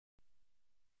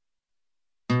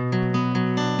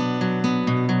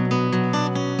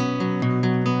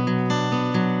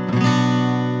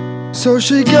So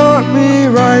she got me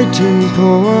writing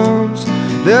poems.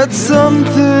 That's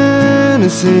something to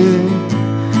see.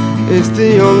 It's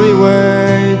the only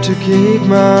way to keep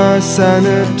my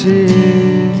sanity.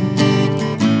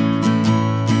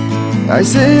 I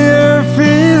sit here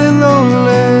feeling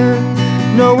lonely,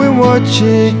 knowing what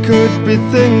she could be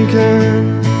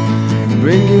thinking,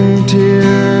 bringing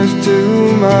tears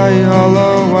to my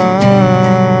hollow eye.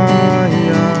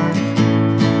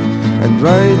 And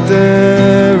right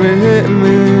there it hit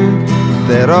me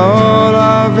that all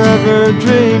I've ever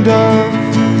dreamed of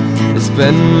is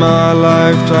spend my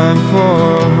lifetime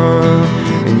for her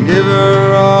and give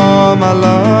her all my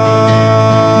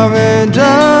love. And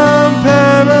I'm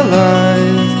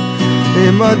paralyzed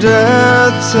in my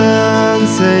death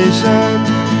sensation.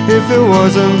 If it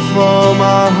wasn't for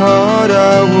my heart,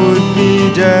 I would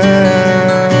be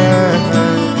dead.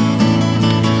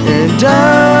 And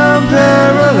I'm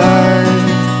paralyzed.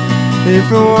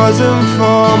 If it wasn't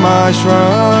for my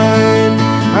shrine,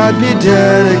 I'd be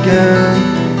dead again,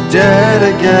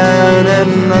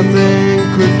 and nothing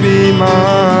could be mine.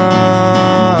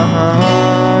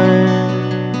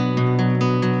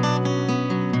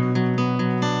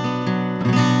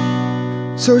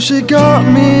 So she got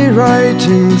me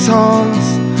writing songs.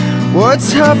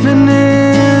 What's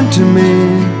happening to me?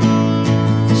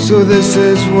 So this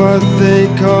is what they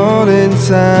call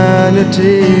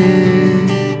insanity.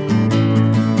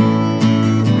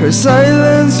 Her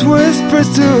silence whispers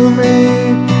to me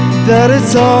that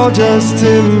it's all just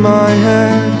in my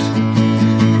head.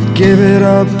 Give it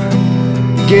up,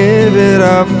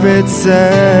 it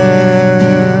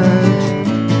said.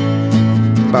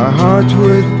 My heart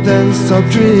would then stop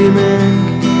dreaming,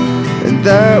 and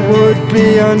that would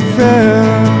be unfair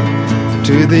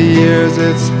to the years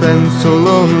it spent so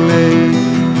lonely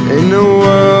in a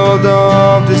world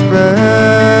of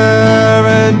despair.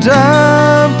 And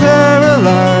I'm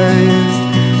paralyzed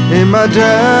in my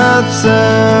death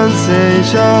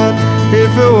sensation.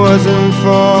 If it wasn't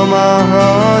for my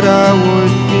heart, I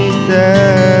would be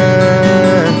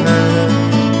dead.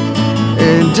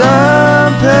 And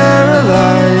I'm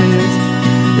paralyzed.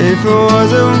 If it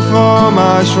wasn't for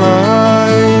my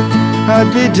shrine, I'd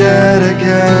be dead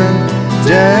again,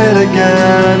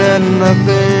 and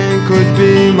nothing could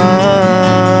be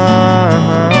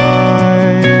mine.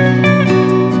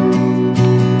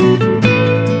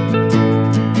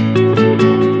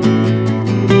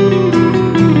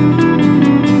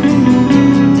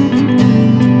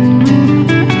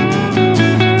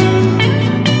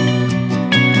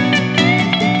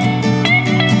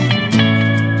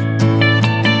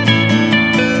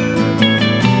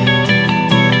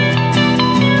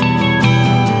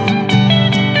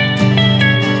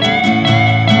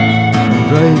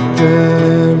 Right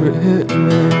there it hit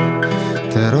me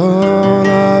that all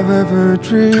I've ever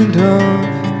dreamed of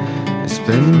is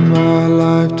spend my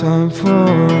lifetime for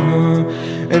her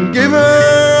and give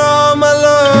her all my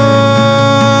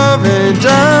love. And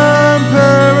I'm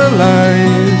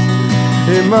paralyzed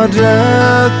in my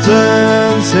death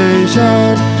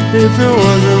sensation. If it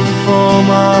wasn't for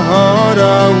my heart, I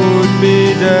would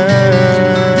be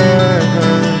dead.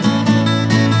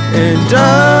 And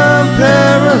I'm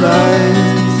paralyzed.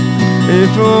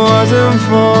 If it wasn't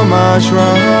for my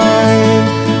shrine,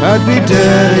 I'd be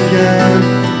dead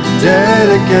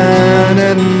again,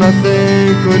 and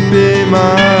nothing could be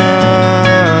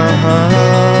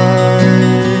mine.